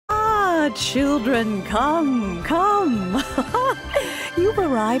children, come, come. You've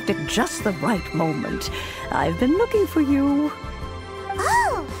arrived at just the right moment. I've been looking for you.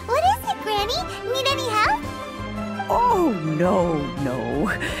 Oh, what is it, Granny? Need any help? Oh,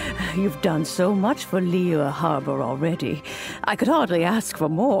 no. You've done so much for Liyue Harbor already. I could hardly ask for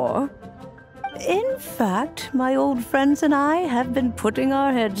more. In fact, my old friends and I have been putting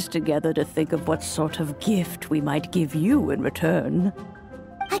our heads together to think of what sort of gift we might give you in return.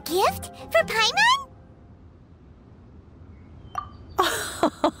 A gift? For Paimon?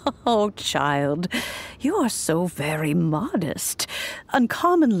 Oh, child, you are so very modest.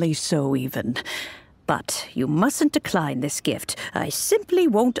 Uncommonly so, even. But you mustn't decline this gift. I simply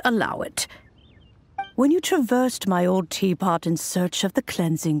won't allow it. When you traversed my old teapot in search of the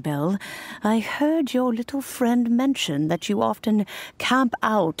cleansing bell, I heard your little friend mention that you often camp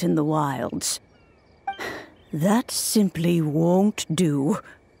out in the wilds. That simply won't do,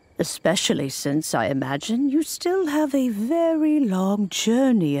 especially since I imagine you still have a very long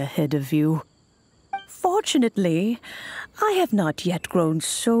journey ahead of you. Fortunately, I have not yet grown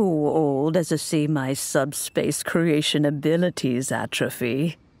so old as to see my subspace creation abilities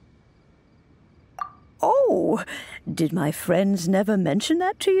atrophy. Oh, did my friends never mention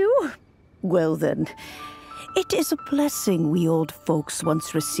that to you? Well then, it is a blessing we old folks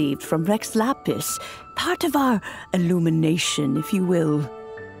once received from Rex Lapis, part of our illumination, if you will.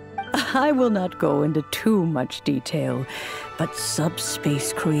 I will not go into too much detail, but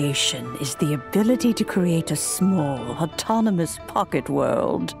subspace creation is the ability to create a small, autonomous pocket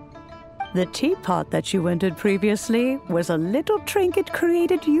world. The teapot that you entered previously was a little trinket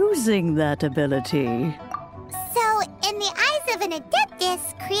created using that ability. So, in the eyes of an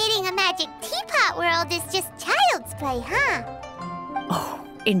Adeptus, creating a magic teapot world is just child's play, huh? Oh,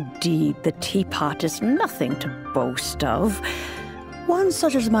 indeed, the teapot is nothing to boast of. One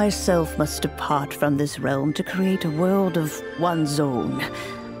such as myself must depart from this realm to create a world of one's own.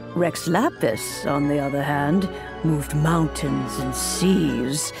 Rex Lapis, on the other hand, moved mountains and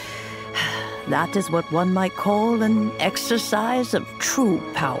seas. That is what one might call an exercise of true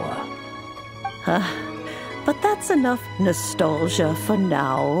power. But that's enough nostalgia for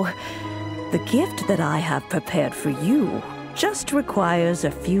now. The gift that I have prepared for you just requires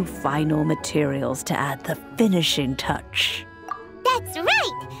a few final materials to add the finishing touch. That's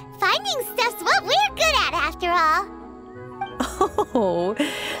right! Finding stuff's what we're good at, after all. Oh,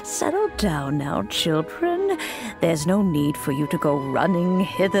 settle down now, children. There's no need for you to go running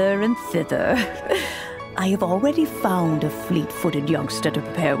hither and thither. I have already found a fleet-footed youngster to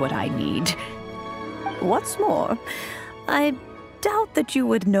prepare what I need. What's more, I doubt that you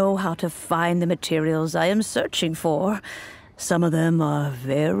would know how to find the materials I am searching for. Some of them are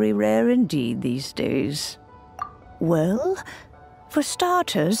very rare indeed these days. Well, for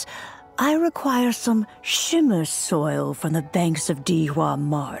starters, I require some shimmer soil from the banks of Dihua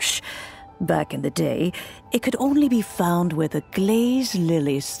Marsh. Back in the day, it could only be found where the glaze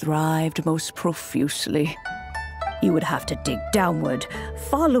lilies thrived most profusely. You would have to dig downward,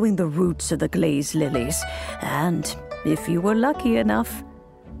 following the roots of the glaze lilies, and if you were lucky enough,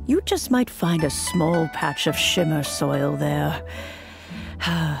 you just might find a small patch of shimmer soil there.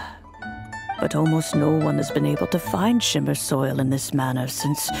 But almost no one has been able to find shimmer soil in this manner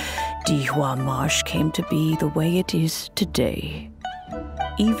since Dihua Marsh came to be the way it is today.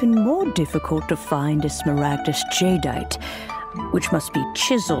 Even more difficult to find is smaragdus jadeite, which must be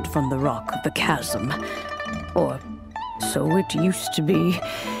chiseled from the rock of the chasm. Or so it used to be.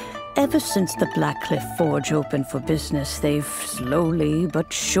 Ever since the Blackcliff Forge opened for business, they've slowly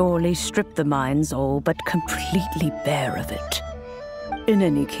but surely stripped the mines all but completely bare of it. In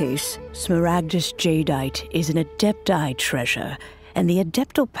any case, smaragdus jadeite is an adepti treasure, and the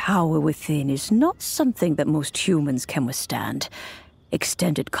adeptal power within is not something that most humans can withstand.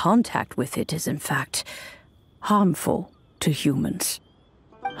 Extended contact with it is, in fact, harmful to humans.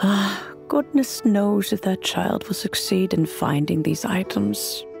 Goodness knows if that child will succeed in finding these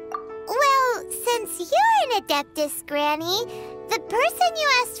items. Well, since you're an Adeptus, Granny, the person you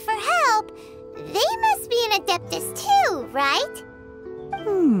asked for help, they must be an Adeptus too, right?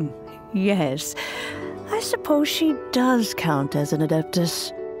 Yes. I suppose she does count as an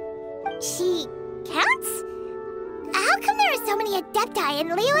Adeptus. She counts? How come there are so many Adepti in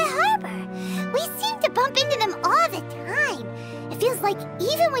Liyue Harbor? We seem to bump into them all the time. It feels like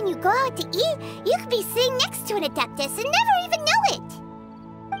even when you go out to eat, you could be sitting next to an Adeptus and never even know it.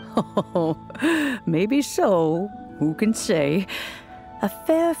 Oh, maybe so. Who can say? A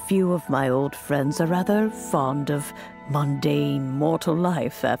fair few of my old friends are rather fond of mundane mortal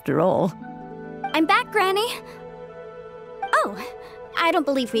life, after all. I'm back, Granny. Oh, I don't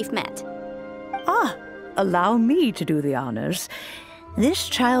believe we've met. Allow me to do the honors. This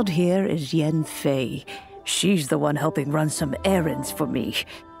child here is Yanfei. She's the one helping run some errands for me.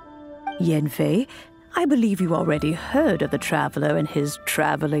 Yanfei, I believe you already heard of the traveler and his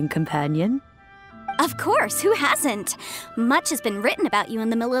traveling companion. Of course, who hasn't? Much has been written about you in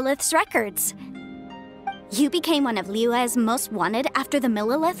the Millilith's records. You became one of Liyue's most wanted after the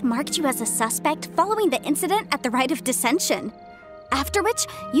Millilith marked you as a suspect following the incident at the Rite of Dissension. After which,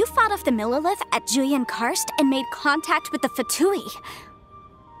 you fought off the Millilith at Julian Karst and made contact with the Fatui.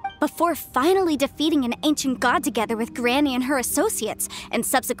 Before finally defeating an ancient god together with Granny and her associates, and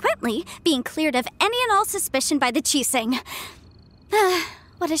subsequently being cleared of any and all suspicion by the Qixing.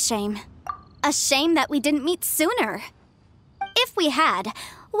 What a shame. A shame that we didn't meet sooner. If we had,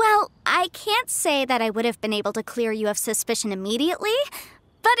 well, I can't say that I would have been able to clear you of suspicion immediately,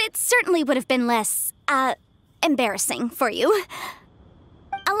 but it certainly would have been less, embarrassing for you.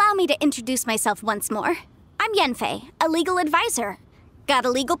 Allow me to introduce myself once more. I'm Yanfei, a legal advisor. Got a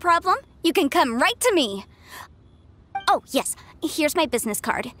legal problem? You can come right to me. Oh, yes, here's my business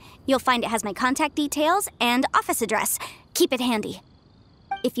card. You'll find it has my contact details and office address. Keep it handy.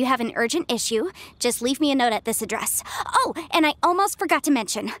 If you have an urgent issue, just leave me a note at this address. Oh, and I almost forgot to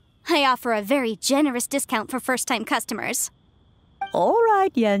mention, I offer a very generous discount for first-time customers. All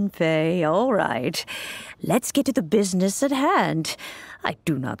right, Yanfei, all right. Let's get to the business at hand. I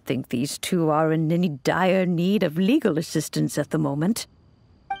do not think these two are in any dire need of legal assistance at the moment.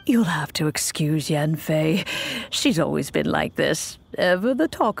 You'll have to excuse Yanfei. She's always been like this, ever the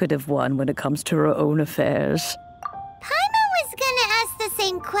talkative one when it comes to her own affairs. Paimon was gonna ask the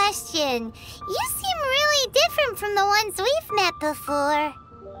same question. You seem really different from the ones we've met before.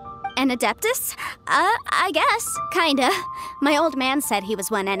 An Adeptus? I guess. Kinda. My old man said he was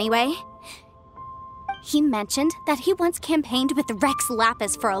one anyway. He mentioned that he once campaigned with Rex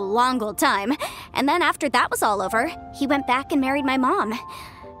Lapis for a long old time, and then after that was all over, he went back and married my mom.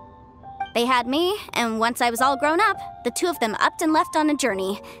 They had me, and once I was all grown up, the two of them upped and left on a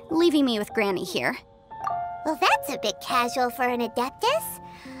journey, leaving me with Granny here. Well, that's a bit casual for an Adeptus.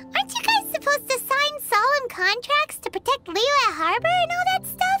 Aren't you guys supposed to sign solemn contracts to protect Liyue Harbor and all that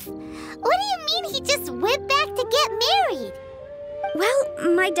stuff? What do you mean he just went back to get married?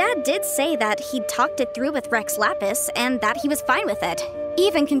 Well, my dad did say that he'd talked it through with Rex Lapis and that he was fine with it.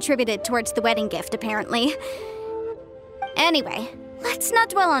 Even contributed towards the wedding gift, apparently. Anyway, let's not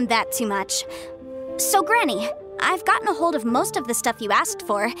dwell on that too much. So, Granny, I've gotten a hold of most of the stuff you asked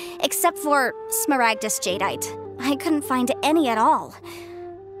for, except for Smaragdus Jadeite. I couldn't find any at all.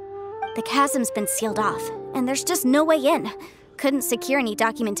 The chasm's been sealed off, and there's just no way in. Couldn't secure any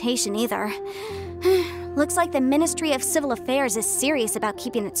documentation either. Looks like the Ministry of Civil Affairs is serious about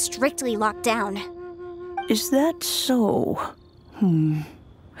keeping it strictly locked down. Is that so?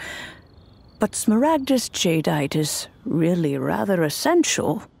 But Smaragdus Jadeite is really rather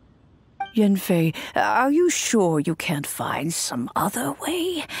essential. Yanfei, are you sure you can't find some other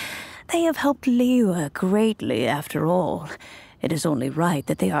way? They have helped Liyue greatly, after all. It is only right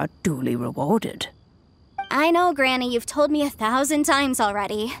that they are duly rewarded. I know, Granny, you've told me 1,000 times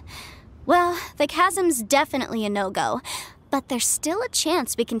already. Well, the chasm's definitely a no-go, but there's still a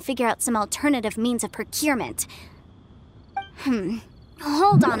chance we can figure out some alternative means of procurement.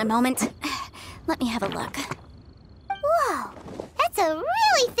 Hold on a moment. Let me have a look. Whoa, that's a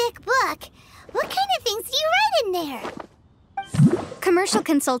really thick book. What kind of things do you write in there? Commercial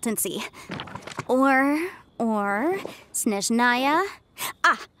consultancy. Or Snezhnaya.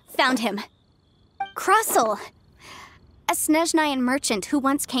 Found him. Krusel. A Snezhnayan merchant who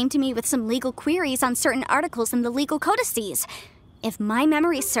once came to me with some legal queries on certain articles in the legal codices. If my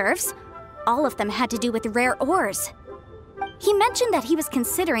memory serves, all of them had to do with rare ores. He mentioned that he was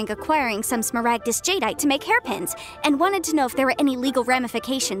considering acquiring some Smaragdus Jadeite to make hairpins, and wanted to know if there were any legal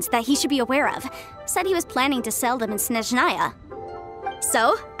ramifications that he should be aware of. Said he was planning to sell them in Snezhnaya.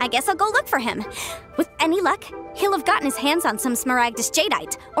 So, I guess I'll go look for him. With any luck, he'll have gotten his hands on some Smaragdus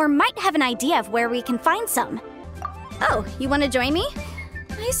Jadeite, or might have an idea of where we can find some. Oh, you want to join me?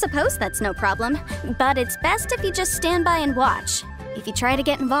 I suppose that's no problem, but it's best if you just stand by and watch. If you try to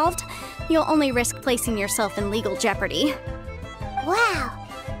get involved, you'll only risk placing yourself in legal jeopardy. Wow,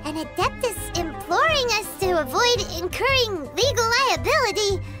 an Adeptus imploring us to avoid incurring legal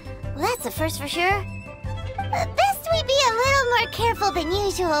liability. Well, that's a first for sure. Best we be a little more careful than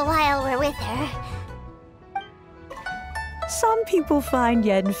usual while we're with her. Some people find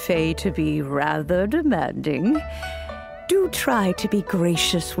Yanfei to be rather demanding. Do try to be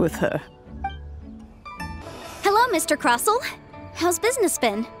gracious with her. Hello, Mr. Krusel. How's business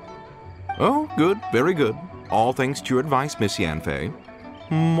been? Oh, good, very good. All thanks to your advice, Miss Yanfei.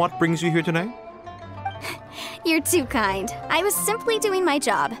 What brings you here today? You're too kind. I was simply doing my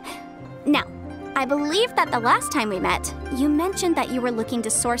job. Now, I believe that the last time we met, you mentioned that you were looking to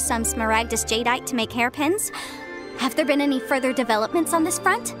source some Smaragdus jadeite to make hairpins. Have there been any further developments on this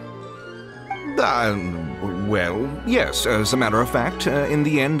front? Well, yes. As a matter of fact, in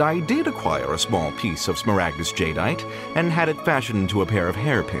the end, I did acquire a small piece of Smaragdus jadeite and had it fashioned into a pair of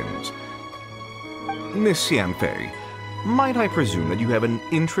hairpins. Miss Yanfei, might I presume that you have an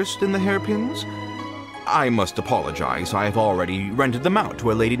interest in the hairpins? I must apologize. I've already rented them out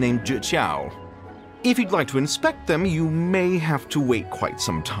to a lady named Zhiqiao. If you'd like to inspect them, you may have to wait quite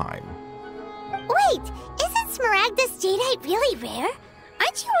some time. Wait, isn't Smaragdus jadeite really rare?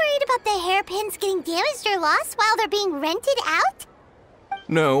 Aren't you worried about the hairpins getting damaged or lost while they're being rented out?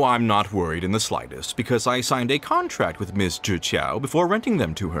 No, I'm not worried in the slightest, because I signed a contract with Ms. Zhiqiao before renting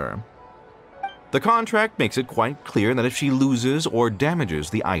them to her. The contract makes it quite clear that if she loses or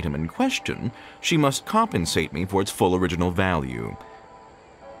damages the item in question, she must compensate me for its full original value.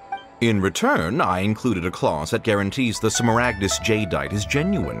 In return, I included a clause that guarantees the Smaragdus jadeite is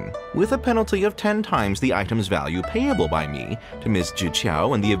genuine, with a penalty of 10 times the item's value payable by me to Ms.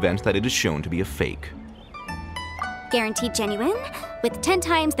 Zhiqiao in the event that it is shown to be a fake. Guaranteed genuine, with 10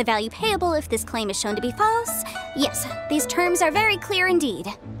 times the value payable if this claim is shown to be false. Yes, these terms are very clear indeed.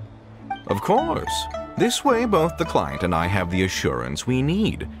 Of course. This way, both the client and I have the assurance we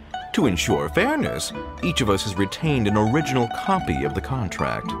need. To ensure fairness, each of us has retained an original copy of the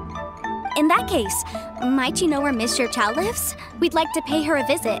contract. In that case, might you know where Miss Zhiqiao lives? We'd like to pay her a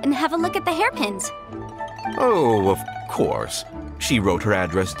visit and have a look at the hairpins. Oh, of course. She wrote her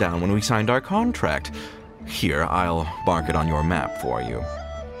address down when we signed our contract. Here, I'll mark it on your map for you.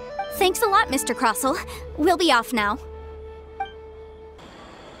 Thanks a lot, Mr. Crossell. We'll be off now.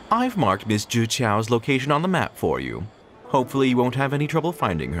 I've marked Miss Zhiqiao's location on the map for you. Hopefully you won't have any trouble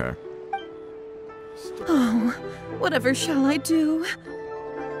finding her. Oh, whatever shall I do?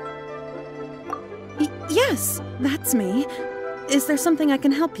 Yes, that's me. Is there something I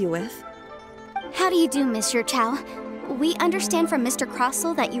can help you with? How do you do, Miss Zhiqiao? We understand from Mr.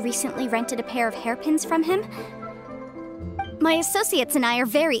 Crossell that you recently rented a pair of hairpins from him. My associates and I are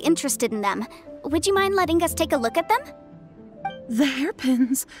very interested in them. Would you mind letting us take a look at them? The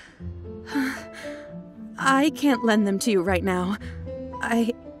hairpins? I can't lend them to you right now.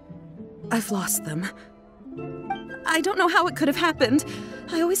 I've lost them. I don't know how it could have happened.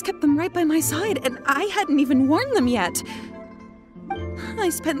 I always kept them right by my side, and I hadn't even worn them yet. I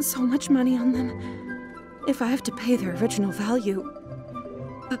spent so much money on them. If I have to pay their original value,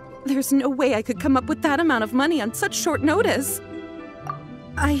 there's no way I could come up with that amount of money on such short notice.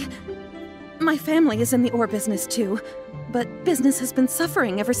 My family is in the ore business too, but business has been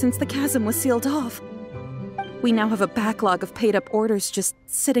suffering ever since the chasm was sealed off. We now have a backlog of paid-up orders just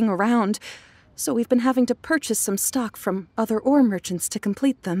sitting around, so we've been having to purchase some stock from other ore merchants to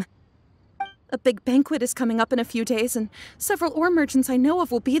complete them. A big banquet is coming up in a few days, and several ore merchants I know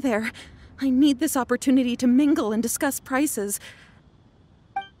of will be there. I need this opportunity to mingle and discuss prices.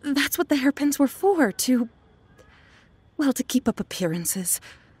 That's what the hairpins were for, to keep up appearances.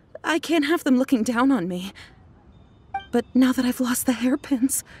 I can't have them looking down on me. But now that I've lost the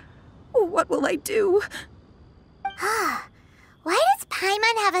hairpins, what will I do? Why does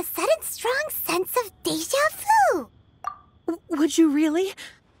Paimon have a sudden strong sense of déjà vu? Would you really?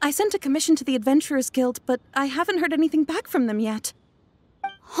 I sent a commission to the Adventurers Guild, but I haven't heard anything back from them yet.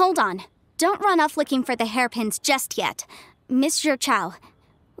 Hold on. Don't run off looking for the hairpins just yet. Miss Zhiqiao,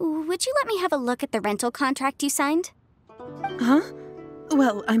 would you let me have a look at the rental contract you signed? Huh?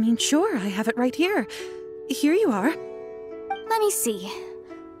 Well, I mean, sure, I have it right here. Here you are. Let me see.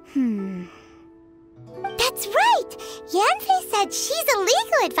 That's right! Yanfei said she's a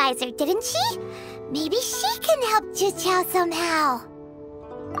legal advisor, didn't she? Maybe she can help Zhiqiao somehow.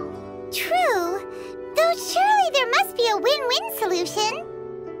 True, though surely there must be a win-win solution.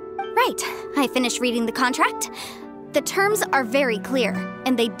 Right. I finished reading the contract. The terms are very clear,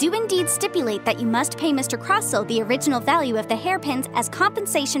 and they do indeed stipulate that you must pay Mr. Crossell the original value of the hairpins as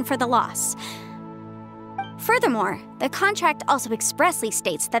compensation for the loss. Furthermore, the contract also expressly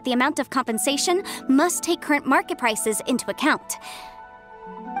states that the amount of compensation must take current market prices into account.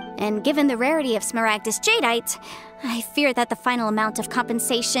 And given the rarity of Smaragdus jadeite, I fear that the final amount of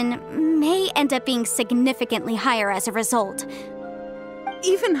compensation may end up being significantly higher as a result.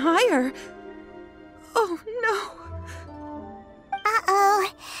 Even higher? Oh, no. Uh-oh.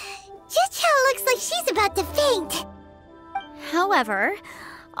 Zhiqiao looks like she's about to faint. However,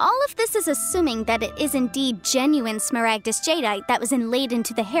 all of this is assuming that it is indeed genuine Smaragdus jadeite that was inlaid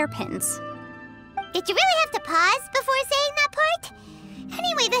into the hairpins. Did you really have to pause before saying that part?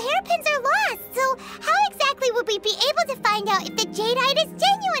 Anyway, the hairpins are lost, so how exactly will we'd be able to find out if the jadeite is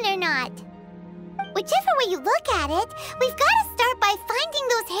genuine or not. Whichever way you look at it, we've got to start by finding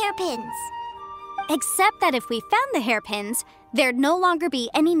those hairpins. Except that if we found the hairpins, there'd no longer be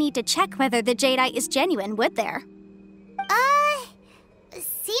any need to check whether the jadeite is genuine, would there?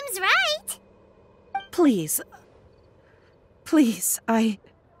 Seems right. Please. Please,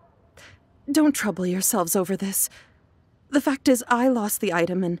 Don't trouble yourselves over this. The fact is, I lost the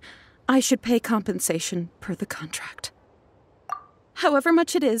item and I should pay compensation per the contract. However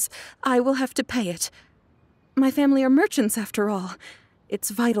much it is, I will have to pay it. My family are merchants, after all.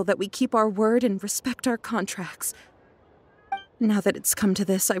 It's vital that we keep our word and respect our contracts. Now that it's come to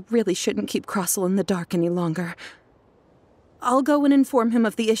this, I really shouldn't keep Crossel in the dark any longer. I'll go and inform him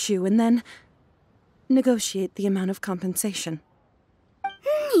of the issue and then negotiate the amount of compensation.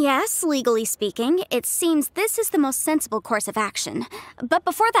 Yes, legally speaking, it seems this is the most sensible course of action. But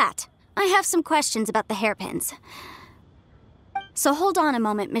before that, I have some questions about the hairpins. So hold on a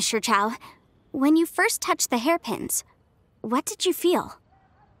moment, Monsieur Chow. When you first touched the hairpins, what did you feel?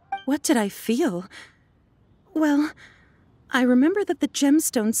 What did I feel? Well, I remember that the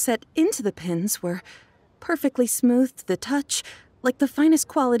gemstones set into the pins were perfectly smooth to the touch, like the finest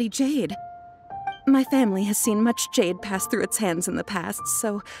quality jade. My family has seen much jade pass through its hands in the past,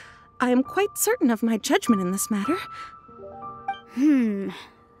 so I am quite certain of my judgment in this matter.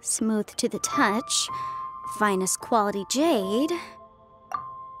 Smooth to the touch, finest quality jade.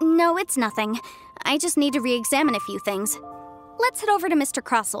 No, it's nothing. I just need to re-examine a few things. Let's head over to Mr.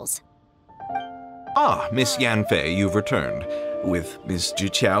 Crossel's. Ah, Miss Yanfei, you've returned. With Miss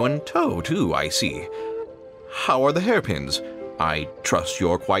Jiqiao in tow, too, I see. How are the hairpins? I trust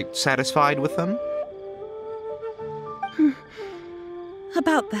you're quite satisfied with them?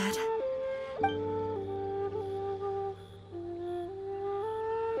 About that.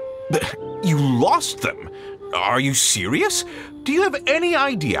 You lost them? Are you serious? Do you have any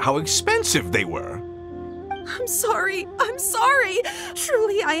idea how expensive they were? I'm sorry.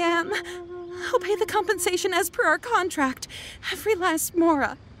 Truly I am. I'll pay the compensation as per our contract. Every last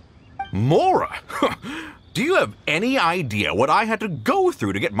mora. Mora? Do you have any idea what I had to go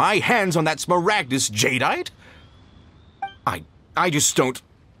through to get my hands on that Smaragdus jadeite? I just don't...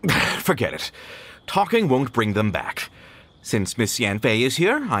 Forget it. Talking won't bring them back. Since Miss Yanfei is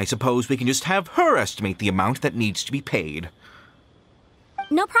here, I suppose we can just have her estimate the amount that needs to be paid.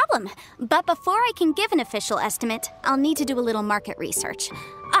 No problem. But before I can give an official estimate, I'll need to do a little market research.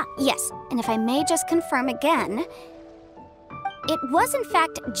 Ah, yes, and if I may just confirm again, it was in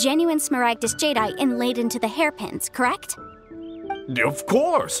fact genuine Smaragdus jadeite inlaid into the hairpins, correct? Of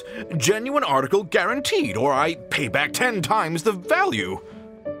course! Genuine article guaranteed, or I pay back 10 times the value.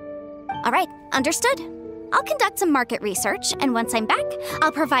 All right, understood. I'll conduct some market research, and once I'm back,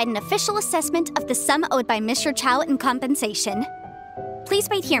 I'll provide an official assessment of the sum owed by Mr. Chow in compensation. Please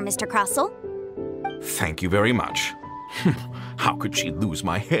wait here, Mr. Crossel. Thank you very much. How could she lose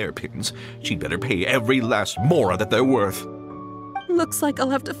my hairpins? She'd better pay every last mora that they're worth. Looks like I'll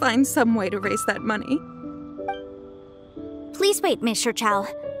have to find some way to raise that money. Please wait, Mr. Chow.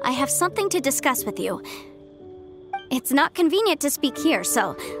 I have something to discuss with you. It's not convenient to speak here,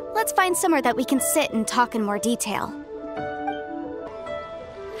 so let's find somewhere that we can sit and talk in more detail.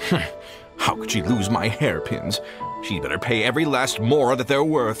 How could she lose my hairpins? She'd better pay every last mora that they're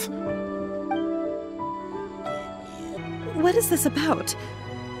worth. What is this about?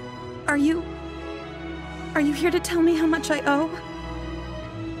 Are you here to tell me how much I owe?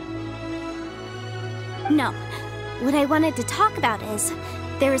 No. What I wanted to talk about is,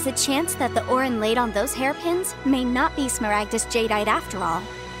 there is a chance that the ore inlaid on those hairpins may not be Smaragdus jadeite after all.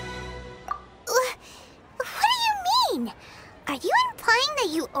 What do you mean? Are you implying that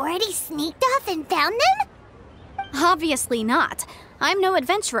you already sneaked off and found them? Obviously not. I'm no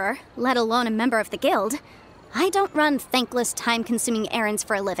adventurer, let alone a member of the guild. I don't run thankless, time-consuming errands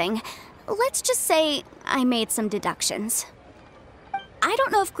for a living. Let's just say I made some deductions. I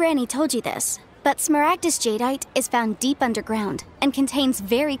don't know if Granny told you this, but Smaragdus jadeite is found deep underground and contains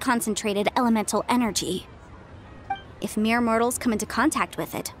very concentrated elemental energy. If mere mortals come into contact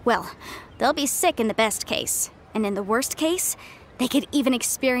with it, well, they'll be sick in the best case. And in the worst case, they could even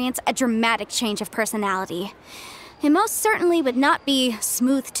experience a dramatic change of personality. It most certainly would not be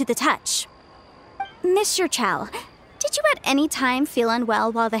smooth to the touch. Mr. Chow, did you at any time feel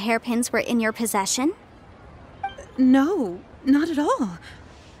unwell while the hairpins were in your possession? No, not at all.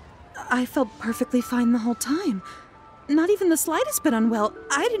 I felt perfectly fine the whole time. Not even the slightest bit unwell.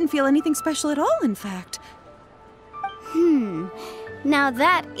 I didn't feel anything special at all, in fact. Now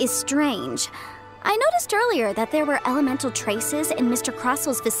that is strange. I noticed earlier that there were elemental traces in Mr.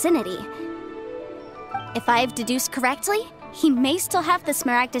 Crossel's vicinity. If I've deduced correctly, he may still have the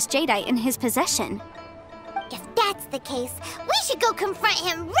Smaragdus Jadeite in his possession. If that's the case, we should go confront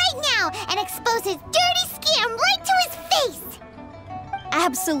him right now and expose his dirty scam right to his face!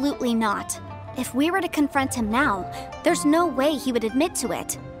 Absolutely not. If we were to confront him now, there's no way he would admit to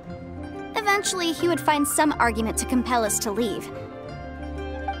it. Eventually, he would find some argument to compel us to leave.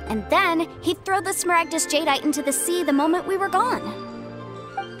 And then, he'd throw the Smaragdus Jadeite into the sea the moment we were gone.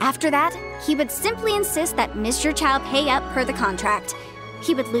 After that, he would simply insist that Mr. Chow pay up per the contract.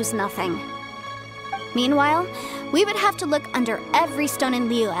 He would lose nothing. Meanwhile, we would have to look under every stone in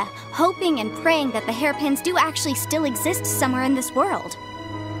Liyue, hoping and praying that the hairpins do actually still exist somewhere in this world.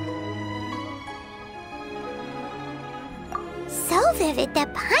 So vivid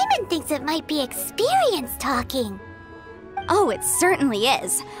that Paimon thinks it might be experience talking. Oh, it certainly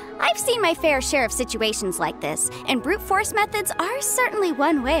is. I've seen my fair share of situations like this, and brute force methods are certainly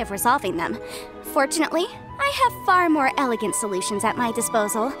one way of resolving them. Fortunately, I have far more elegant solutions at my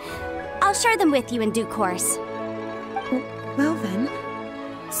disposal. I'll share them with you in due course. Well then,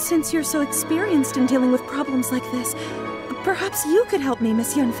 since you're so experienced in dealing with problems like this, perhaps you could help me,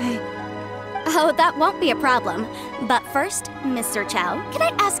 Miss Yanfei. Oh, that won't be a problem. But first, Mr. Chow, could I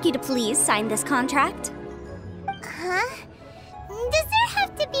ask you to please sign this contract? Huh? Does there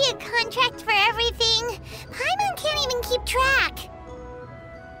have to be a contract for everything? Paimon can't even keep track.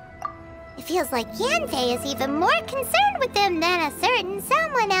 It feels like Yanfei is even more concerned with them than a certain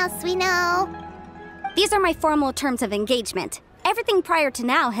someone else we know. These are my formal terms of engagement. Everything prior to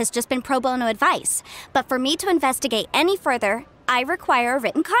now has just been pro bono advice. But for me to investigate any further, I require a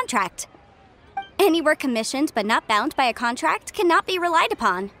written contract. Any work commissioned but not bound by a contract cannot be relied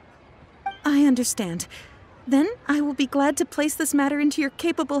upon. I understand. Then I will be glad to place this matter into your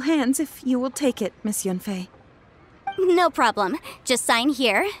capable hands if you will take it, Miss Yanfei. No problem. Just sign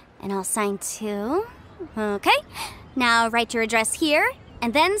here, and I'll sign too. Okay. Now write your address here,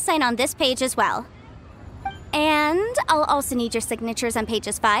 and then sign on this page as well. And I'll also need your signatures on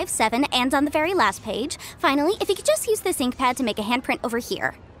pages 5, 7, and on the very last page. Finally, if you could just use this ink pad to make a handprint over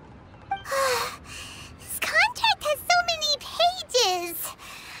here. This contract has so many pages.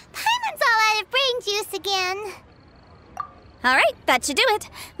 Paimon's all out of brain juice again. Alright, that should do it.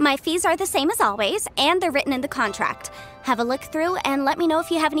 My fees are the same as always, and they're written in the contract. Have a look through and let me know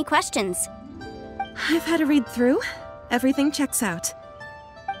if you have any questions. I've had a read through. Everything checks out.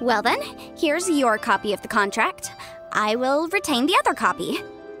 Well then, here's your copy of the contract. I will retain the other copy.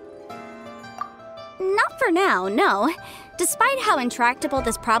 Not for now, no. Despite how intractable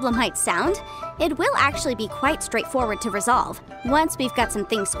this problem might sound, it will actually be quite straightforward to resolve, once we've got some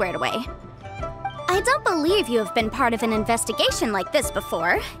things squared away. I don't believe you have been part of an investigation like this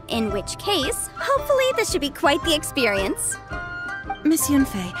before, in which case, hopefully this should be quite the experience. Miss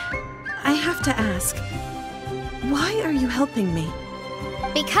Yanfei, I have to ask, why are you helping me?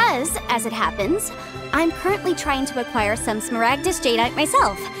 Because, as it happens, I'm currently trying to acquire some Smaragdus Jadeite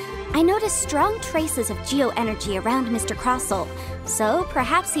myself. I noticed strong traces of geo-energy around Mr. Crossel, so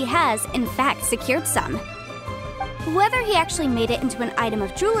perhaps he has, in fact, secured some. Whether he actually made it into an item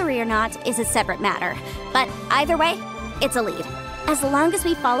of jewelry or not is a separate matter, but either way, it's a lead. As long as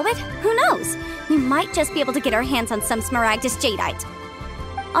we follow it, who knows? We might just be able to get our hands on some Smaragdus Jadeite.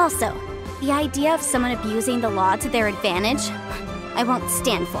 Also, the idea of someone abusing the law to their advantage, I won't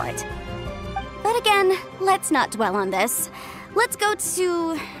stand for it. But again, let's not dwell on this. Let's go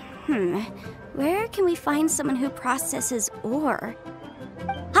to... where can we find someone who processes ore?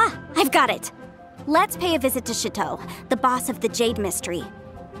 Ah, I've got it! Let's pay a visit to Chateau, the boss of the Jade Mystery.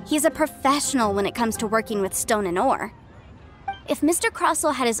 He's a professional when it comes to working with stone and ore. If Mr.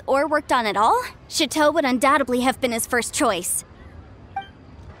 Crossel had his ore worked on at all, Chateau would undoubtedly have been his first choice.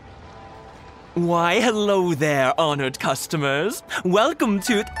 Why, hello there, honored customers. Welcome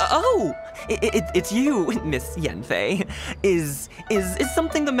to... Oh! It's you, Miss Yanfei. Is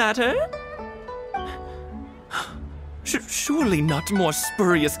something the matter? Surely not more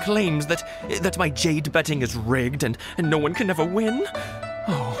spurious claims that my jade betting is rigged and no one can ever win?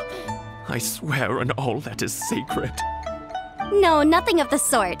 Oh, I swear on all that is sacred. No, nothing of the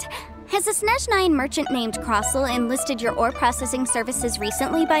sort. Has a Snezhnine merchant named Crossel enlisted your ore processing services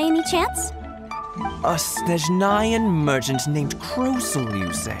recently by any chance? A Snezhnine merchant named Crossel,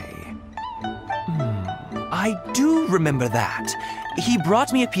 you say? I do remember that. He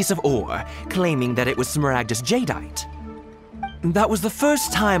brought me a piece of ore, claiming that it was Smaragdus Jadeite. That was the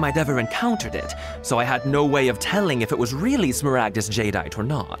first time I'd ever encountered it, so I had no way of telling if it was really Smaragdus Jadeite or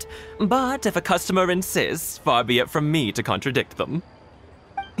not. But if a customer insists, far be it from me to contradict them.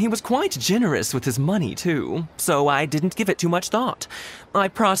 He was quite generous with his money, too, so I didn't give it too much thought. I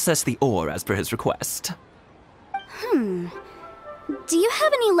processed the ore as per his request. Do you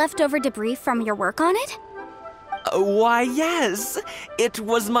have any leftover debris from your work on it? Why, yes. It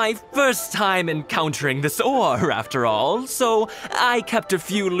was my first time encountering this ore, after all, so I kept a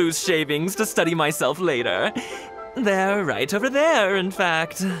few loose shavings to study myself later. They're right over there, in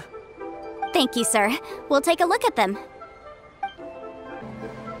fact. Thank you, sir. We'll take a look at them.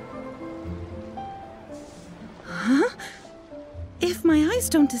 Huh? If my eyes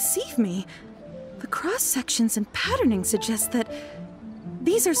don't deceive me, the cross-sections and patterning suggest that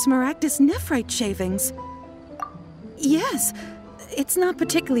these are Smaragdus nephrite shavings. Yes, it's not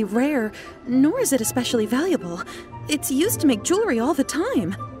particularly rare, nor is it especially valuable. It's used to make jewelry all the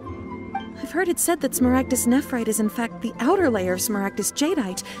time. I've heard it said that Smaragdus nephrite is in fact the outer layer of Smaragdus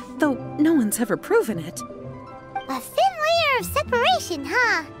jadeite, though no one's ever proven it. A thin layer of separation,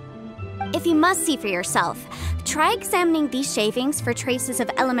 huh? If you must see for yourself, try examining these shavings for traces of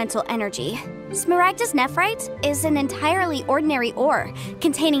elemental energy. Smaragdus nephrite is an entirely ordinary ore,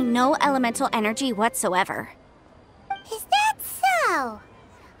 containing no elemental energy whatsoever. Is that so?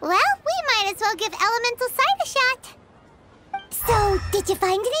 Well, we might as well give elemental sight a shot. So, did you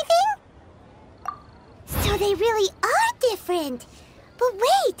find anything? So they really are different. But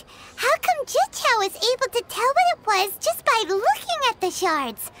wait, how come Jichao was able to tell what it was just by looking at the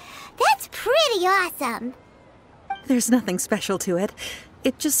shards? That's pretty awesome. There's nothing special to it.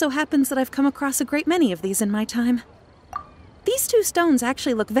 It just so happens that I've come across a great many of these in my time. These two stones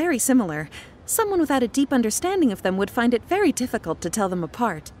actually look very similar. Someone without a deep understanding of them would find it very difficult to tell them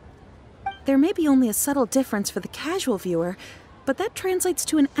apart. There may be only a subtle difference for the casual viewer, but that translates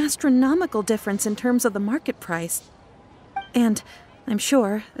to an astronomical difference in terms of the market price. And, I'm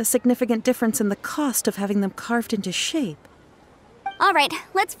sure, a significant difference in the cost of having them carved into shape. All right,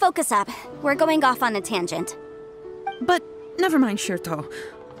 let's focus up. We're going off on a tangent. But, never mind, Shirto.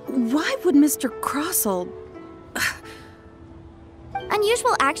 Why would Mr. Crossell...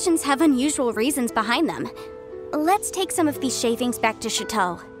 Unusual actions have unusual reasons behind them. Let's take some of these shavings back to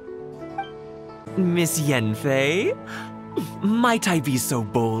Chateau. Miss Yanfei? Might I be so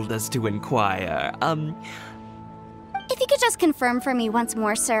bold as to inquire, If you could just confirm for me once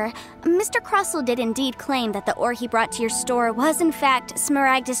more, sir. Mr. Crossell did indeed claim that the ore he brought to your store was in fact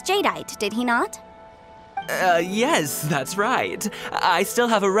Smaragdus jadeite, did he not? Yes, that's right. I still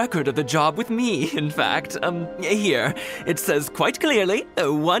have a record of the job with me, in fact. Here. It says quite clearly,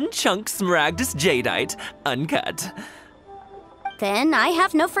 1 chunk Smaragdus jadeite, uncut. Then I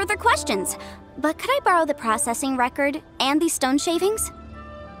have no further questions. But could I borrow the processing record and these stone shavings?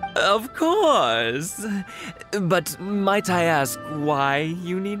 Of course. But might I ask why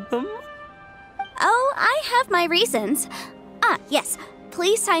you need them? Oh, I have my reasons. Yes.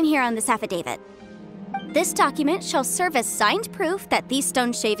 Please sign here on this affidavit. This document shall serve as signed proof that these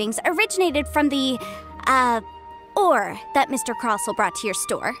stone shavings originated from the, ore that Mr. Crossell brought to your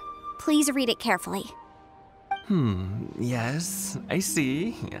store. Please read it carefully. Yes, I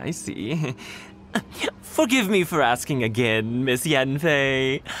see. Forgive me for asking again, Miss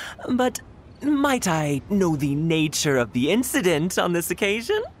Yanfei, but might I know the nature of the incident on this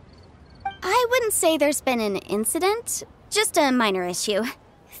occasion? I wouldn't say there's been an incident, just a minor issue.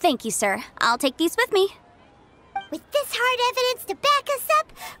 Thank you, sir. I'll take these with me. With this hard evidence to back us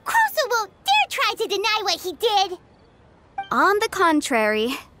up, Crossell won't dare try to deny what he did. On the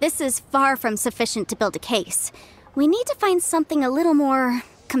contrary, this is far from sufficient to build a case. We need to find something a little more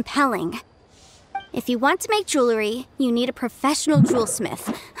compelling. If you want to make jewelry, you need a professional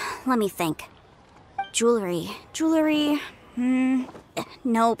jewelsmith. Let me think. Jewelry.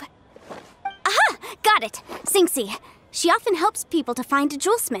 Nope. Aha! Got it! Singxi. She often helps people to find a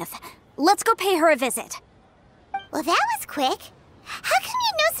jewelsmith. Let's go pay her a visit. Well, that was quick. How come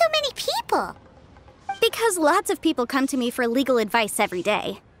you know so many people? Because lots of people come to me for legal advice every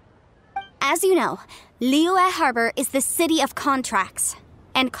day. As you know, Liyue Harbor is the city of contracts.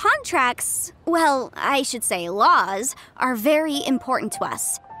 And contracts, well, I should say laws, are very important to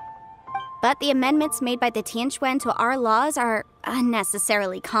us. But the amendments made by the Tianquan to our laws are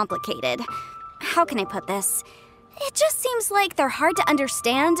unnecessarily complicated. How can I put this? It just seems like they're hard to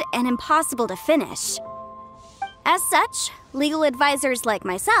understand and impossible to finish. As such, legal advisors like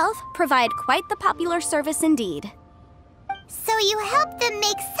myself provide quite the popular service indeed. So you help them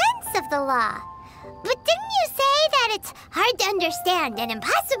make sense of the law. But didn't you say that it's hard to understand and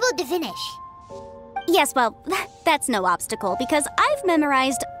impossible to finish? Yes, well, that's no obstacle because I've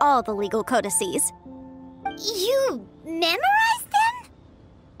memorized all the legal codices. You memorized them?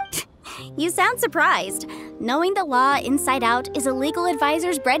 You sound surprised. Knowing the law inside out is a legal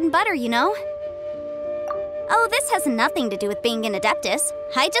advisor's bread and butter, you know? Oh, this has nothing to do with being an Adeptus.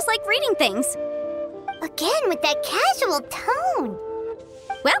 I just like reading things. Again with that casual tone.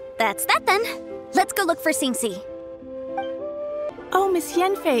 Well, that's that then. Let's go look for Xingxi. Oh, Miss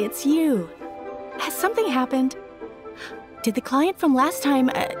Yanfei, it's you. Has something happened? Did the client from last time...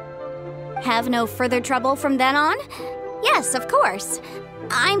 Have no further trouble from then on? Yes, of course.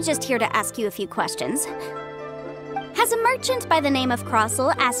 I'm just here to ask you a few questions. Has a merchant by the name of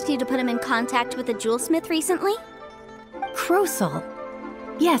Crossel asked you to put him in contact with a jewelsmith recently? Krosel?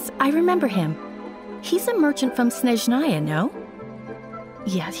 Yes, I remember him. He's a merchant from Snezhnaya, no?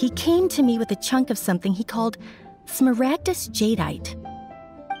 Yeah, he came to me with a chunk of something he called Smaragdus Jadeite.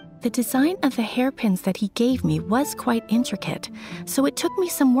 The design of the hairpins that he gave me was quite intricate, so it took me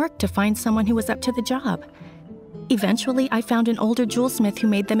some work to find someone who was up to the job. Eventually, I found an older jewelsmith who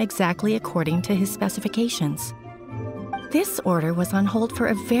made them exactly according to his specifications. This order was on hold for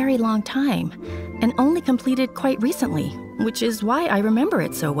a very long time, and only completed quite recently, which is why I remember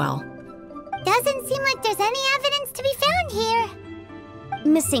it so well. Doesn't seem like there's any evidence to be found here.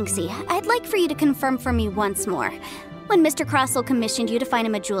 Miss Xingxi, I'd like for you to confirm for me once more. When Mr. Crossel commissioned you to find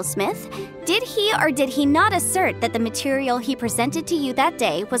him a jewelsmith, did he or did he not assert that the material he presented to you that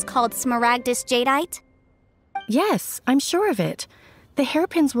day was called Smaragdus Jadeite? Yes, I'm sure of it. The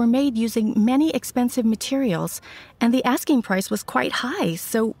hairpins were made using many expensive materials, and the asking price was quite high,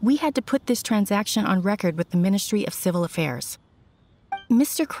 so we had to put this transaction on record with the Ministry of Civil Affairs.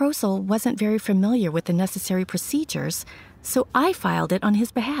 Mr. Crossel wasn't very familiar with the necessary procedures, so I filed it on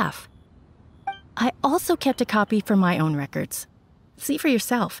his behalf. I also kept a copy for my own records. See for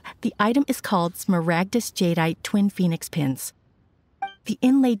yourself, the item is called Smaragdus Jadeite Twin Phoenix Pins. The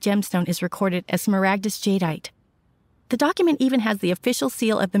inlaid gemstone is recorded as Smaragdus Jadeite. The document even has the official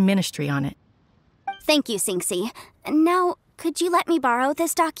seal of the ministry on it. Thank you, Xingxi. Now, could you let me borrow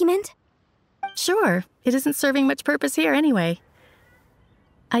this document? Sure, it isn't serving much purpose here anyway.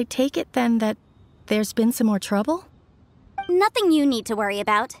 I take it then that there's been some more trouble? Nothing you need to worry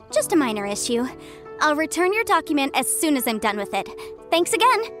about, just a minor issue. I'll return your document as soon as I'm done with it. Thanks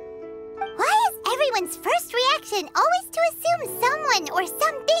again! Why is everyone's first reaction always to assume someone or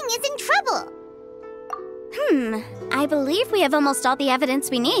something is in trouble? I believe we have almost all the evidence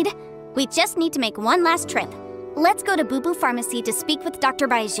we need. We just need to make one last trip. Let's go to Boo Boo Pharmacy to speak with Dr.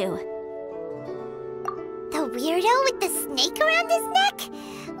 Baizhu. The weirdo with the snake around his neck?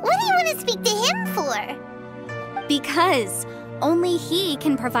 What do you want to speak to him for? Because only he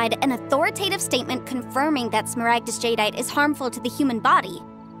can provide an authoritative statement confirming that Smaragdus Jadeite is harmful to the human body.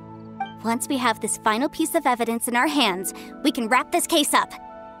 Once we have this final piece of evidence in our hands, we can wrap this case up.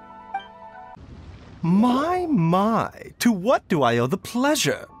 My, to what do I owe the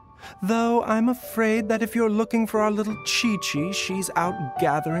pleasure? Though I'm afraid that if you're looking for our little Chi-Chi, she's out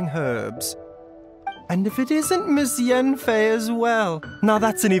gathering herbs. And if it isn't Miss Yanfei as well, now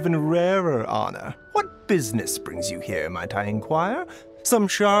that's an even rarer honor. What business brings you here, might I inquire? Some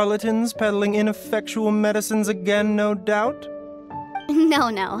charlatans peddling ineffectual medicines again, no doubt?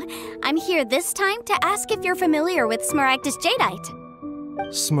 No. I'm here this time to ask if you're familiar with Smaragdus Jadeite.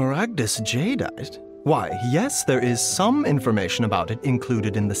 Smaragdus Jadeite? Why, yes, there is some information about it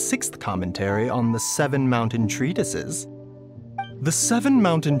included in the 6th commentary on the 7 Mountain Treatises. The 7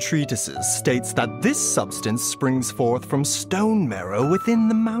 Mountain Treatises states that this substance springs forth from stone marrow within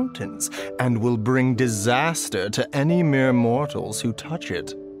the mountains and will bring disaster to any mere mortals who touch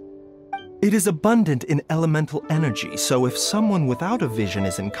it. It is abundant in elemental energy, so if someone without a vision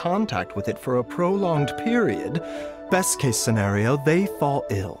is in contact with it for a prolonged period, best case scenario, they fall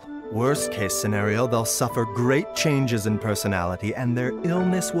ill. Worst case scenario, they'll suffer great changes in personality and their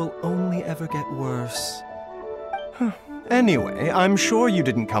illness will only ever get worse. Anyway, I'm sure you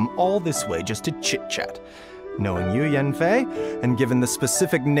didn't come all this way just to chit-chat. Knowing you, Yanfei, and given the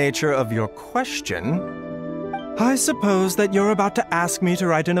specific nature of your question, I suppose that you're about to ask me to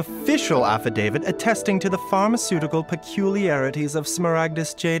write an official affidavit attesting to the pharmaceutical peculiarities of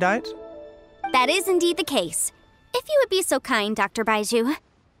Smaragdus Jadeite? That is indeed the case. If you would be so kind, Dr. Baizhu.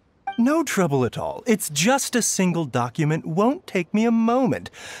 No trouble at all. It's just a single document. Won't take me a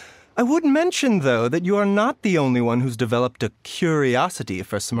moment. I would mention, though, that you are not the only one who's developed a curiosity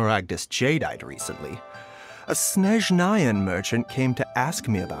for Smaragdus Jadeite recently. A Snezhnayan merchant came to ask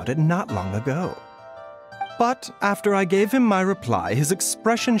me about it not long ago. But after I gave him my reply, his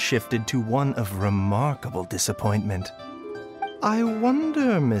expression shifted to one of remarkable disappointment. I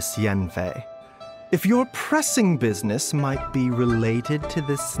wonder, Miss Yanfei, if your pressing business might be related to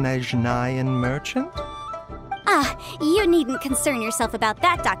this Snezhnayan merchant? You needn't concern yourself about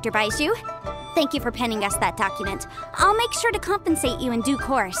that, Dr. Baizhu. Thank you for penning us that document. I'll make sure to compensate you in due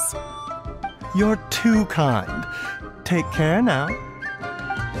course. You're too kind. Take care now.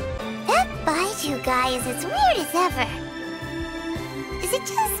 That Baizhu guy is as weird as ever. Is it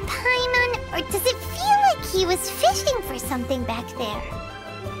just Paimon, or does it feel like he was fishing for something back there?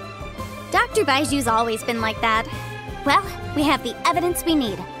 Dr. Baiju's always been like that. Well, we have the evidence we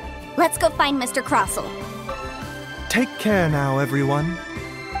need. Let's go find Mr. Crossell. Take care now, everyone.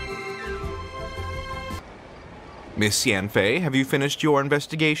 Miss Yanfei, have you finished your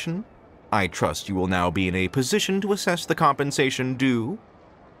investigation? I trust you will now be in a position to assess the compensation due.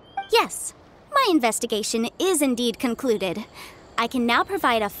 Yes, my investigation is indeed concluded. I can now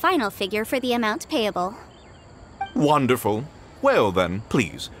provide a final figure for the amount payable. Wonderful. Well then,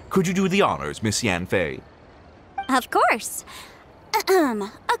 please, could you do the honors, Miss Yanfei? Of course.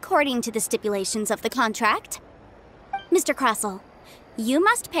 According to the stipulations of the contract, Mr. Crossell, you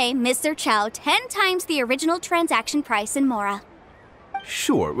must pay Mr. Chow 10 times the original transaction price in Mora.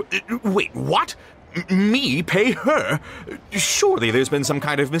 Sure. Wait, what? Me pay her? Surely there's been some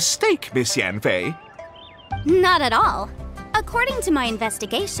kind of mistake, Miss Yanfei. Not at all. According to my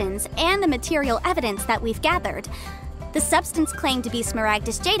investigations and the material evidence that we've gathered, the substance claimed to be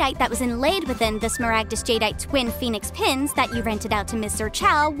Smaragdus Jadeite that was inlaid within the Smaragdus Jadeite twin phoenix pins that you rented out to Mr.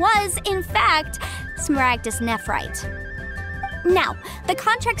 Chow was, in fact, Smaragdus Nephrite. Now, the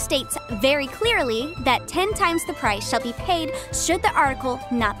contract states very clearly that 10 times the price shall be paid should the article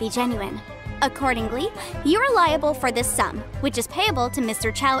not be genuine. Accordingly, you are liable for this sum, which is payable to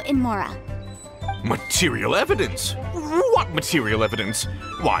Mr. Chow in Mora. Material evidence? What material evidence?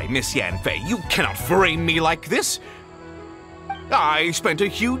 Why, Miss Yanfei, you cannot frame me like this. I spent a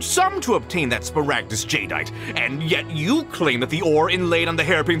huge sum to obtain that Smaragdus Jadeite, and yet you claim that the ore inlaid on the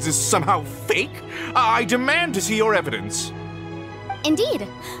hairpins is somehow fake? I demand to see your evidence. Indeed.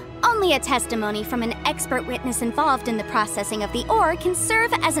 Only a testimony from an expert witness involved in the processing of the ore can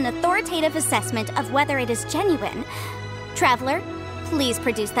serve as an authoritative assessment of whether it is genuine. Traveler, please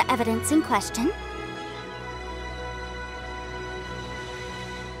produce the evidence in question.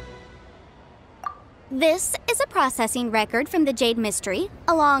 This is a processing record from the Jade Mystery,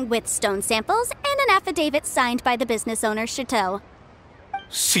 along with stone samples and an affidavit signed by the business owner, Chateau.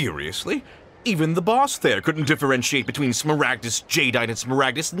 Seriously? Even the boss there couldn't differentiate between Smaragdus Jadeite and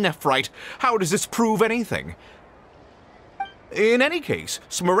Smaragdus Nephrite. How does this prove anything? In any case,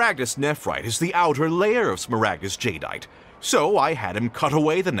 Smaragdus Nephrite is the outer layer of Smaragdus Jadeite. So I had him cut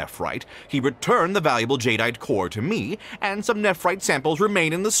away the Nephrite, he returned the valuable Jadeite core to me, and some Nephrite samples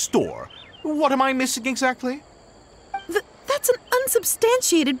remain in the store. What am I missing exactly? That's an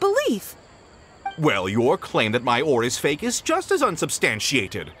unsubstantiated belief. Well, your claim that my ore is fake is just as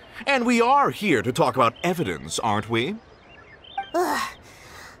unsubstantiated. And we are here to talk about evidence, aren't we? Ugh.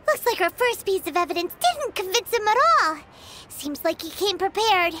 Looks like our first piece of evidence didn't convince him at all. Seems like he came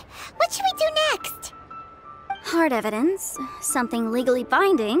prepared. What should we do next? Hard evidence, something legally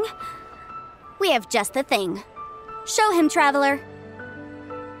binding. We have just the thing. Show him, Traveler.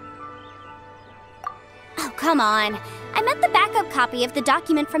 Oh, come on. I meant the backup copy of the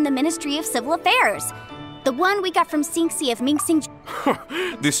document from the Ministry of Civil Affairs. The one we got from Xingxi of Mingxing.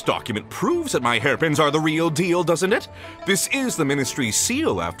 This document proves that my hairpins are the real deal, doesn't it? This is the Ministry's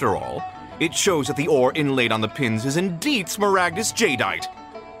seal, after all. It shows that the ore inlaid on the pins is indeed Smaragdus Jadeite.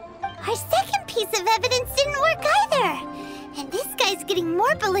 Our second piece of evidence didn't work either. And this guy's getting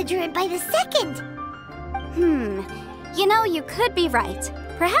more belligerent by the second. You know, you could be right.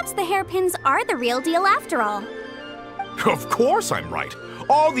 Perhaps the hairpins are the real deal after all. Of course I'm right.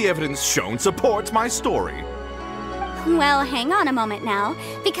 All the evidence shown supports my story. Well, hang on a moment now,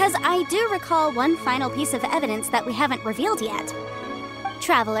 because I do recall one final piece of evidence that we haven't revealed yet.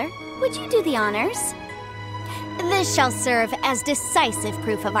 Traveler, would you do the honors? This shall serve as decisive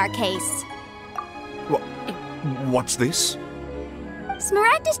proof of our case. What's this?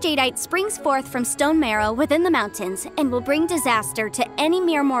 Smaragdus Jadeite springs forth from stone marrow within the mountains and will bring disaster to any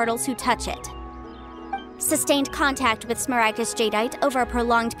mere mortals who touch it. Sustained contact with Smaragdus Jadeite over a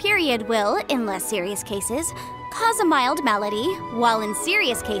prolonged period will, in less serious cases, cause a mild malady, while in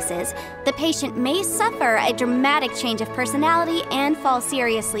serious cases, the patient may suffer a dramatic change of personality and fall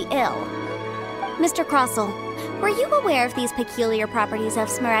seriously ill. Mr. Crossell, were you aware of these peculiar properties of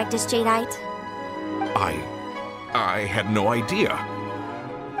Smaragdus Jadeite? I had no idea.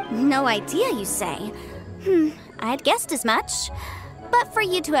 No idea, you say? I'd guessed as much. But for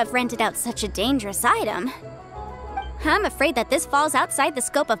you to have rented out such a dangerous item... I'm afraid that this falls outside the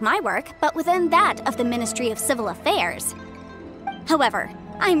scope of my work, but within that of the Ministry of Civil Affairs. However,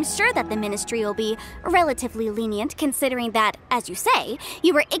 I'm sure that the Ministry will be relatively lenient considering that, as you say,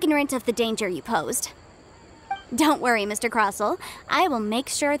 you were ignorant of the danger you posed. Don't worry, Mr. Crossell. I will make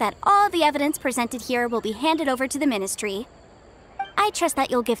sure that all the evidence presented here will be handed over to the Ministry. I trust that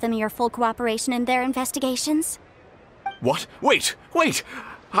you'll give them your full cooperation in their investigations. What? Wait!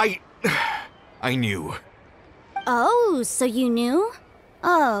 I knew. Oh, so you knew?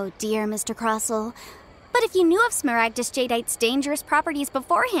 Oh, dear Mr. Crossell. But if you knew of Smaragdus Jadeite's dangerous properties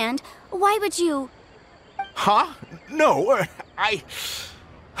beforehand, why would you... Huh? No,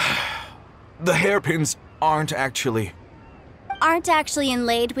 The hairpins aren't actually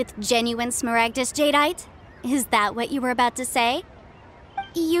inlaid with genuine Smaragdus Jadeite? Is that what you were about to say?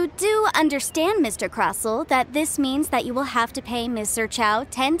 You do understand, Mr. Crossell, that this means that you will have to pay Ms. Sirchow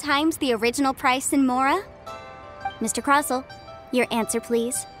 10 times the original price in Mora? Mr. Crossell, your answer,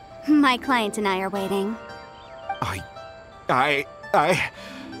 please. My client and I are waiting.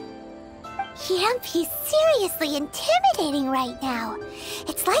 Yanfei's seriously intimidating right now.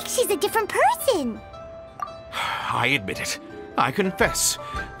 It's like she's a different person. I admit it. I confess.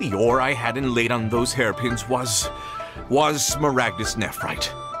 The ore I had inlaid on those hairpins was Smaragdus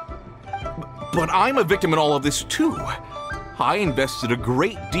nephrite. But I'm a victim in all of this too. I invested a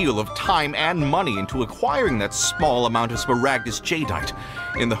great deal of time and money into acquiring that small amount of Smaragdus Jadeite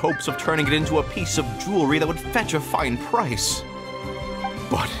in the hopes of turning it into a piece of jewelry that would fetch a fine price.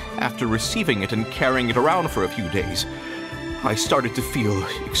 But after receiving it and carrying it around for a few days, I started to feel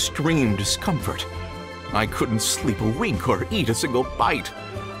extreme discomfort. I couldn't sleep a wink or eat a single bite.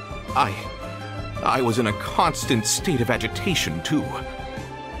 I was in a constant state of agitation, too.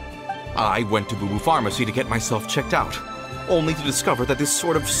 I went to Boo Boo Pharmacy to get myself checked out, only to discover that this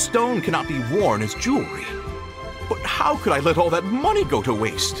sort of stone cannot be worn as jewelry. But how could I let all that money go to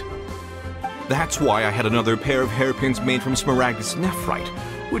waste? That's why I had another pair of hairpins made from Smaragdus nephrite,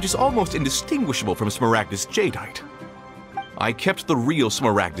 which is almost indistinguishable from Smaragdus Jadeite. I kept the real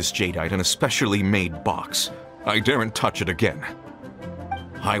Smaragdus Jadeite in a specially made box. I daren't touch it again.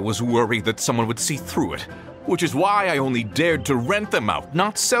 I was worried that someone would see through it, which is why I only dared to rent them out,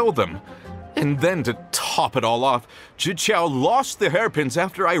 not sell them. And then to top it all off, Zhiqiao lost the hairpins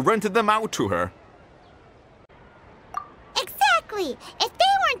after I rented them out to her. Exactly! If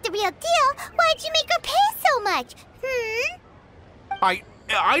they weren't the real deal, why'd you make her pay so much?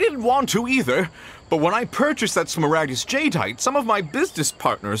 I didn't want to either, but when I purchased that Smaragdus Jadeite, some of my business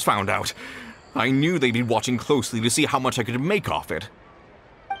partners found out. I knew they'd be watching closely to see how much I could make off it.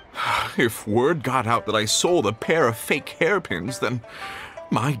 If word got out that I sold a pair of fake hairpins, then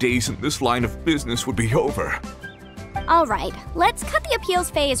my days in this line of business would be over. All right, let's cut the appeals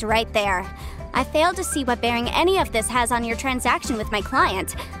phase right there. I failed to see what bearing any of this has on your transaction with my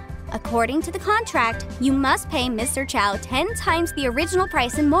client. According to the contract, you must pay Mr. Chow 10 times the original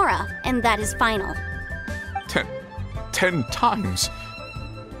price in Mora, and that is final. 10 times?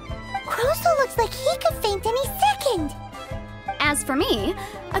 Crossell looks like he could faint any second. As for me,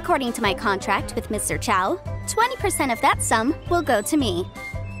 according to my contract with Mr. Chow, 20% of that sum will go to me.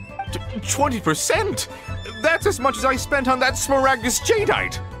 20%? That's as much as I spent on that Smaragdus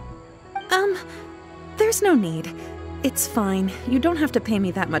Jadeite! There's no need. It's fine. You don't have to pay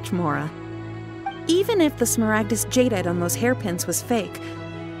me that much, Mora. Even if the Smaragdus Jadeite on those hairpins was fake,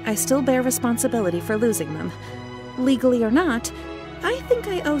 I still bear responsibility for losing them. Legally or not, I think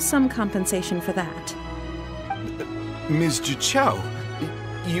I owe some compensation for that. Ms. Zhiqiao,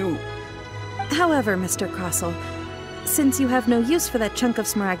 you... However, Mr. Crossell, since you have no use for that chunk of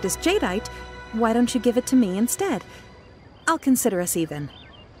Smaragdus Jadeite, why don't you give it to me instead? I'll consider us even.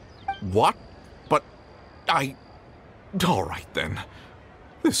 What? But all right, then.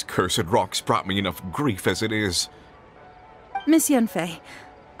 This cursed rock's brought me enough grief as it is. Miss Yanfei,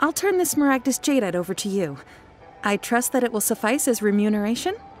 I'll turn this Smaragdus Jadeite over to you. I trust that it will suffice as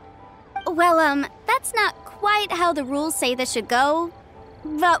remuneration? Well, that's not quite how the rules say this should go.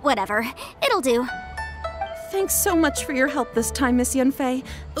 But whatever. It'll do. Thanks so much for your help this time, Miss Yanfei.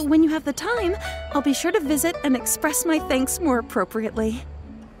 When you have the time, I'll be sure to visit and express my thanks more appropriately.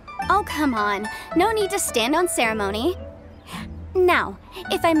 Oh, come on. No need to stand on ceremony. Now,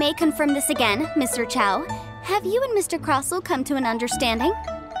 if I may confirm this again, Mr. Chow, have you and Mr. Crossell come to an understanding?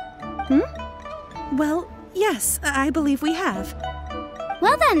 Well, yes, I believe we have.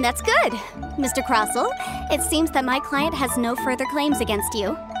 Well then, that's good. Mr. Crossell, it seems that my client has no further claims against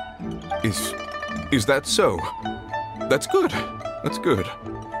you. Is that so? That's good. That's good.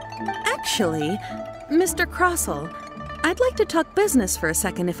 Actually, Mr. Crossell, I'd like to talk business for a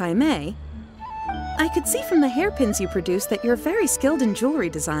second, if I may. I could see from the hairpins you produce that you're very skilled in jewelry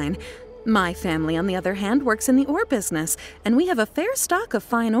design, My family, on the other hand, works in the ore business, and we have a fair stock of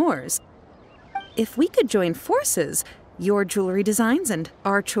fine ores. If we could join forces, your jewelry designs and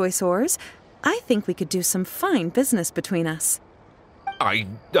our choice ores, I think we could do some fine business between us.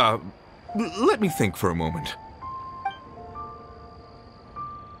 Let me think for a moment.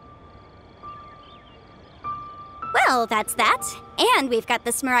 Well, that's that. And we've got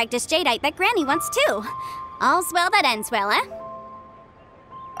the Smaragdus Jadeite that Granny wants too. All's well that ends well, eh?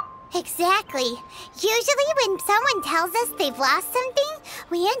 Exactly. Usually when someone tells us they've lost something,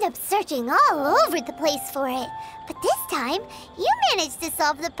 we end up searching all over the place for it. But this time, you managed to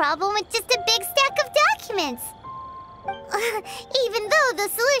solve the problem with just a big stack of documents. Even though the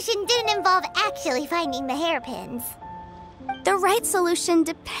solution didn't involve actually finding the hairpins. The right solution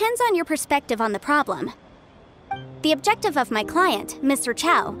depends on your perspective on the problem. The objective of my client, Mr.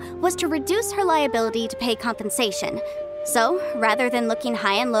 Chow, was to reduce her liability to pay compensation. So, rather than looking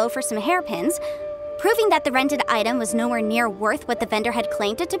high and low for some hairpins, proving that the rented item was nowhere near worth what the vendor had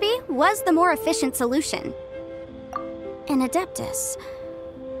claimed it to be was the more efficient solution. An Adeptus.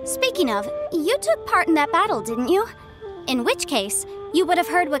 Speaking of, you took part in that battle, didn't you? In which case, you would have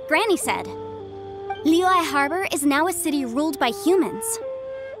heard what Granny said. Liyue Harbor is now a city ruled by humans.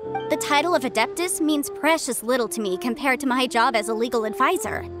 The title of Adeptus means precious little to me compared to my job as a legal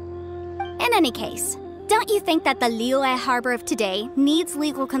advisor. In any case, don't you think that the Liyue Harbor of today needs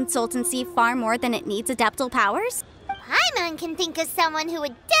legal consultancy far more than it needs adeptal powers? Paimon can think of someone who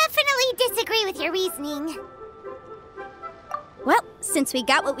would definitely disagree with your reasoning. Well, since we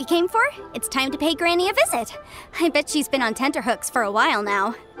got what we came for, it's time to pay Granny a visit. I bet she's been on tenterhooks for a while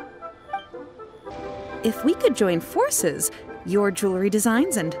now. If we could join forces, your jewelry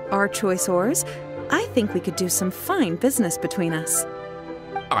designs and our choice ores, I think we could do some fine business between us.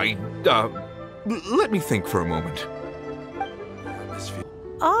 Let me think for a moment.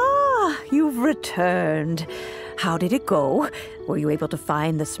 Ah, you've returned. How did it go? Were you able to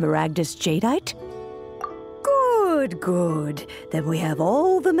find the Smaragdus Jadeite? Good, good. Then we have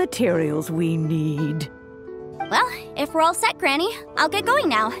all the materials we need. Well, if we're all set, Granny, I'll get going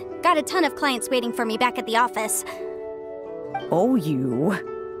now. Got a ton of clients waiting for me back at the office. Oh,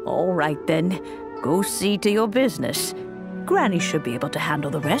 you. All right, then. Go see to your business. Granny should be able to handle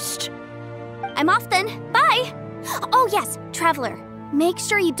the rest. I'm off then. Bye! Oh yes, Traveler. Make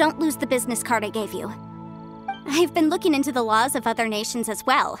sure you don't lose the business card I gave you. I've been looking into the laws of other nations as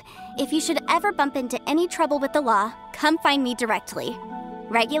well. If you should ever bump into any trouble with the law, come find me directly.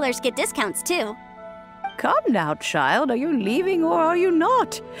 Regulars get discounts too. Come now, child. Are you leaving or are you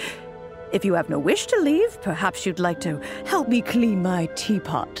not? If you have no wish to leave, perhaps you'd like to help me clean my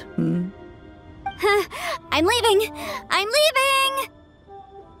teapot, hmm? I'm leaving! I'm leaving!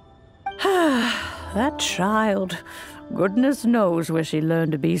 That child. Goodness knows where she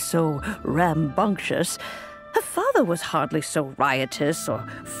learned to be so rambunctious. Her father was hardly so riotous or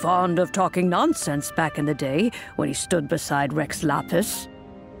fond of talking nonsense back in the day when he stood beside Rex Lapis.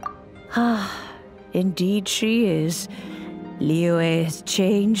 Indeed she is. Liyue has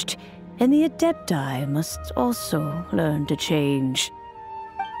changed, and the Adepti must also learn to change.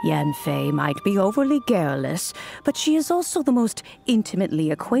 Yanfei might be overly garrulous, but she is also the most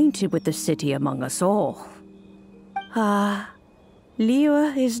intimately acquainted with the city among us all.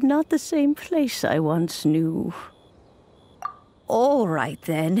 Liyue is not the same place I once knew. All right,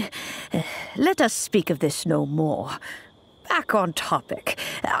 then. Let us speak of this no more. Back on topic.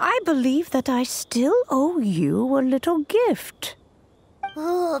 I believe that I still owe you a little gift.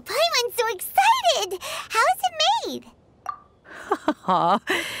 Oh, Paimon's so excited! How is it made?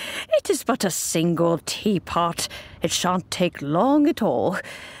 It is but a single teapot. It shan't take long at all.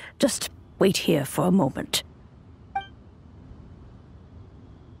 Just wait here for a moment.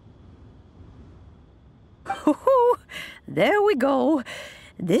 There we go.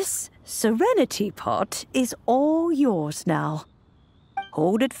 This Serenity Pot is all yours now.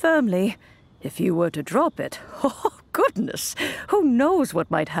 Hold it firmly. If you were to drop it, oh goodness, who knows what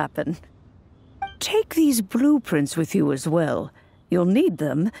might happen. Take these blueprints with you as well. You'll need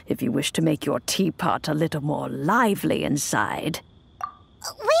them if you wish to make your teapot a little more lively inside.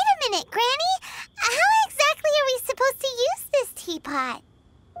 Wait a minute, Granny. How exactly are we supposed to use this teapot?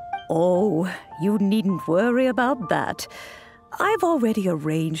 Oh, you needn't worry about that. I've already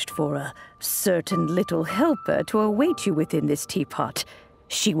arranged for a certain little helper to await you within this teapot.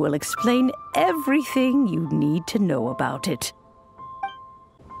 She will explain everything you need to know about it.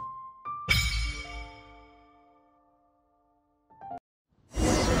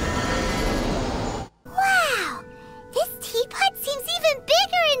 Wow! This teapot seems even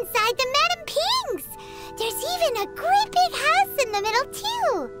bigger inside than Madame Ping's! There's even a great big house in the middle,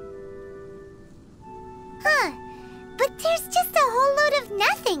 too!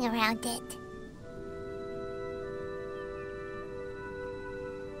 fencing around it.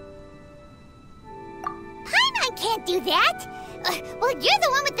 Paimon can't do that! Well, you're the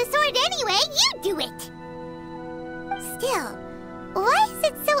one with the sword anyway, you do it! Still, why is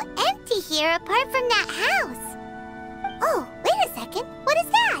it so empty here apart from that house? Oh, wait a second, what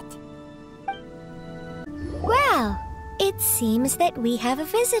is that? Well, it seems that we have a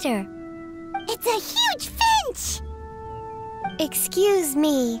visitor. It's a huge finch! Excuse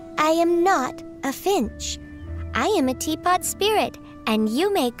me, I am not a finch. I am a Teapot spirit, and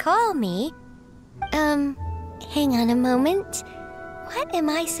you may call me... hang on a moment. What am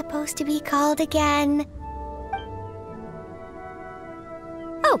I supposed to be called again?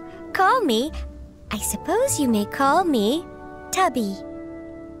 Oh, call me. I suppose you may call me Tubby.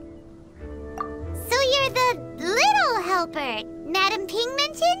 So you're the little helper Madam Ping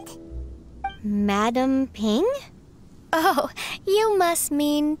mentioned? Madam Ping? Oh, you must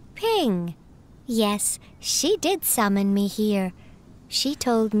mean Ping. Yes, she did summon me here. She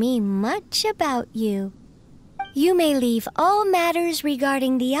told me much about you. You may leave all matters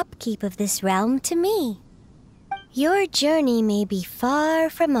regarding the upkeep of this realm to me. Your journey may be far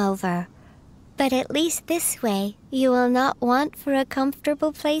from over, but at least this way you will not want for a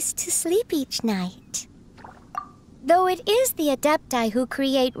comfortable place to sleep each night. Though it is the Adepti who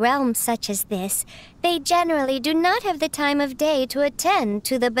create realms such as this, they generally do not have the time of day to attend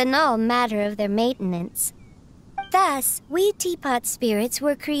to the banal matter of their maintenance. Thus, we Teapot spirits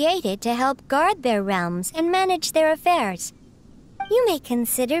were created to help guard their realms and manage their affairs. You may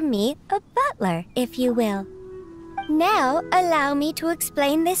consider me a butler, if you will. Now, allow me to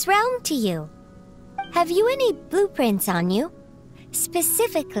explain this realm to you. Have you any blueprints on you?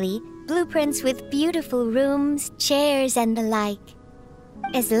 Specifically, blueprints with beautiful rooms, chairs, and the like.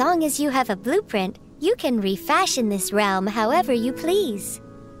 As long as you have a blueprint, you can refashion this realm however you please.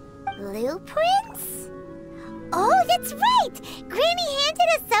 Blueprints? Oh, that's right! Granny handed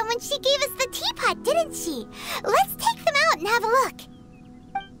us some when she gave us the teapot, didn't she? Let's take them out and have a look.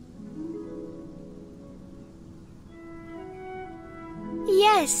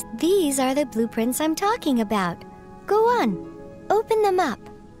 Yes, these are the blueprints I'm talking about. Go on, open them up.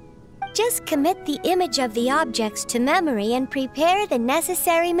 Just commit the image of the objects to memory and prepare the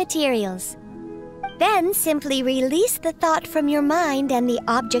necessary materials. Then simply release the thought from your mind and the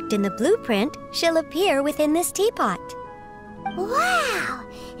object in the blueprint shall appear within this teapot. Wow!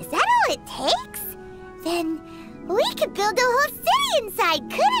 Is that all it takes? Then we could build a whole city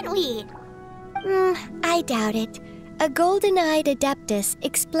inside, couldn't we? I doubt it. A golden-eyed Adeptus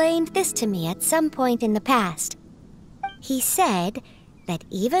explained this to me at some point in the past. He said that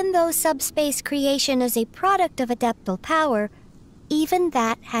even though subspace creation is a product of adeptal power, even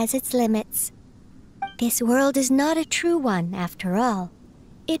that has its limits. This world is not a true one, after all.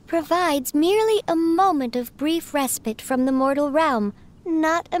 It provides merely a moment of brief respite from the mortal realm,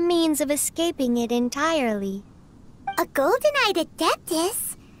 not a means of escaping it entirely. A golden-eyed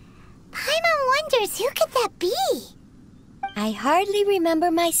Adeptus? Paimon wonders who could that be? I hardly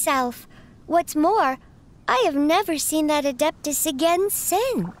remember myself. What's more, I have never seen that Adeptus again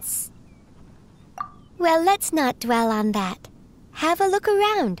since. Well, let's not dwell on that. Have a look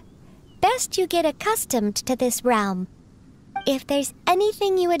around. Best you get accustomed to this realm. If there's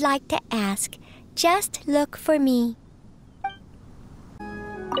anything you would like to ask, just look for me.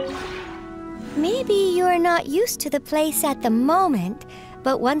 Maybe you're not used to the place at the moment,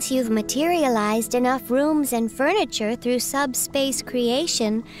 but once you've materialized enough rooms and furniture through subspace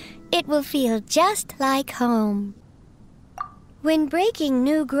creation, it will feel just like home. When breaking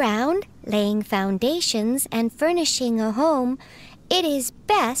new ground, laying foundations, and furnishing a home, it is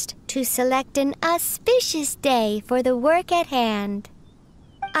best to select an auspicious day for the work at hand.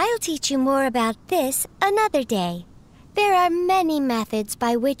 I'll teach you more about this another day. There are many methods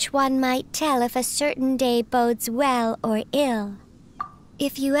by which one might tell if a certain day bodes well or ill.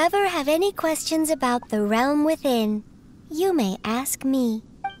 If you ever have any questions about the realm within, you may ask me.